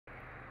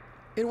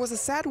It was a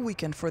sad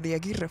weekend for the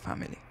Aguirre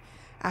family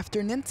after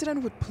an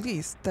incident with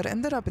police that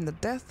ended up in the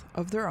death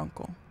of their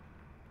uncle.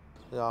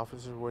 The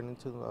officers went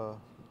into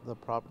the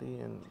property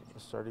and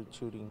started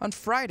shooting. On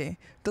Friday,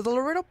 the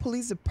Laredo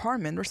Police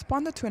Department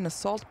responded to an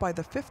assault by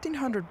the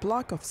 1500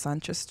 block of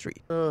Sanchez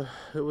Street.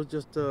 It was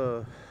just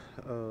a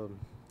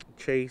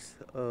chase.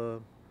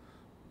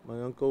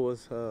 My uncle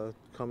was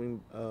coming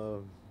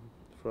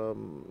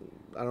from,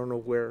 I don't know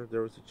where,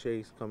 there was a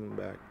chase coming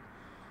back.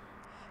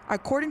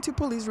 According to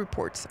police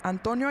reports,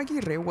 Antonio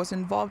Aguirre was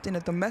involved in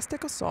a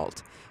domestic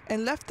assault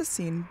and left the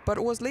scene but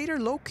was later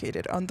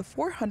located on the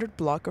 400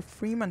 block of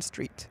Fremont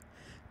Street.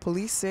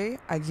 Police say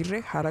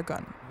Aguirre had a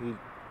gun. He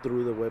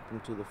threw the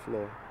weapon to the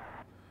floor,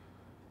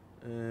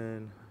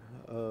 and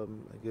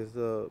I guess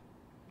the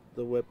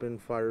weapon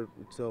fired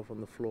itself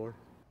on the floor.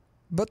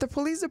 But the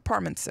police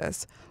department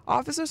says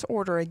officers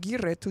ordered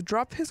Aguirre to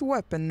drop his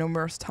weapon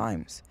numerous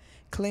times,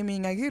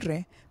 claiming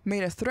Aguirre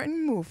made a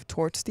threatening move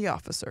towards the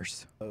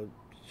officers.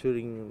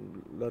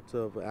 Shooting lots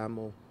of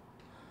ammo.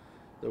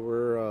 There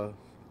were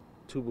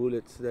 2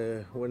 bullets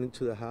that went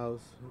into the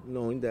house,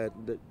 knowing that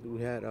we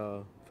had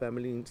a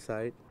family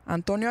inside.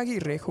 Antonio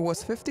Aguirre, who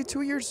was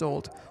 52 years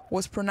old,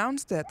 was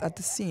pronounced dead at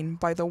the scene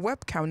by the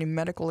Webb County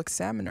medical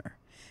examiner,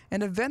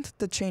 an event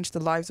that changed the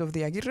lives of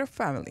the Aguirre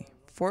family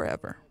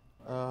forever.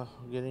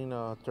 Getting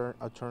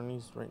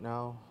attorneys right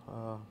now.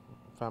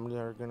 Family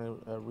are going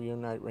to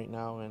reunite right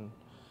now, and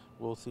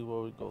we'll see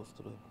where it goes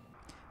through.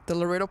 The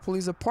Laredo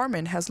Police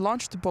Department has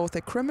launched both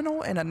a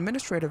criminal and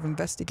administrative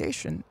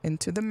investigation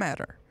into the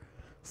matter.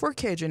 For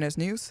KJNS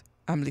News,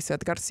 I'm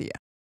Lizette Garcia.